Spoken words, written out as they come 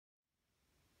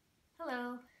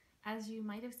Hello! As you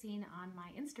might have seen on my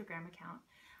Instagram account,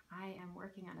 I am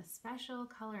working on a special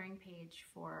coloring page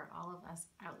for all of us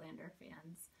Outlander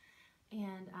fans.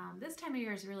 And this time of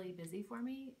year is really busy for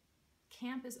me.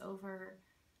 Camp is over,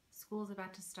 school's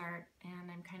about to start, and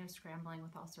I'm kind of scrambling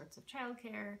with all sorts of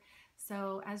childcare.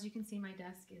 So as you can see, my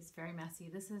desk is very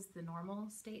messy. This is the normal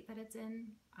state that it's in.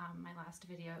 My last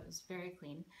video is very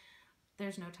clean.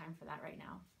 There's no time for that right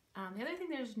now. The other thing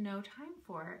there's no time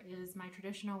for is my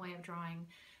traditional way of drawing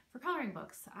for coloring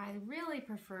books. I really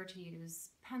prefer to use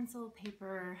pencil,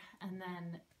 paper, and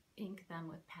then ink them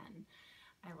with pen.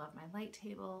 I love my light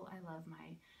table. I love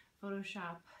my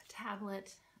Photoshop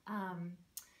tablet.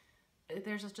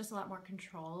 There's just a lot more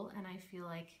control, and I feel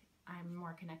like I'm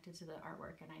more connected to the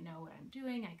artwork and I know what I'm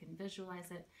doing. I can visualize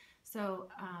it. So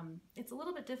it's a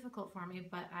little bit difficult for me,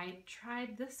 but I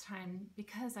tried this time,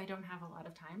 because I don't have a lot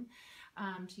of time,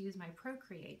 to use my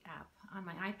Procreate app on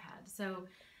my iPad. So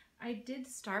I did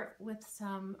start with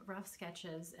some rough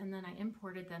sketches, and then I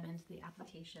imported them into the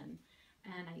application,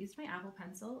 and I used my Apple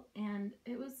Pencil, and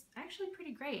it was actually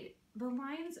pretty great. The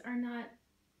lines are not,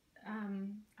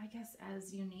 I guess,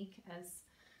 as unique as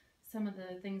some of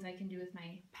the things I can do with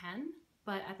my pen,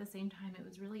 but at the same time it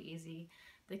was really easy.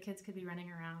 The kids could be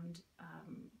running around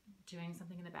doing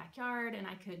something in the backyard, and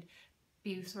I could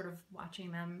be sort of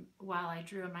watching them while I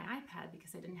drew on my iPad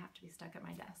because I didn't have to be stuck at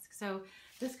my desk. So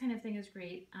this kind of thing is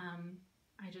great.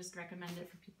 I just recommend it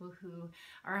for people who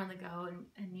are on the go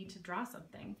and need to draw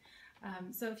something.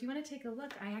 So if you want to take a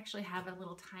look, I actually have a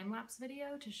little time-lapse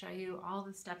video to show you all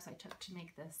the steps I took to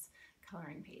make this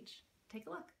coloring page. Take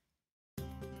a look.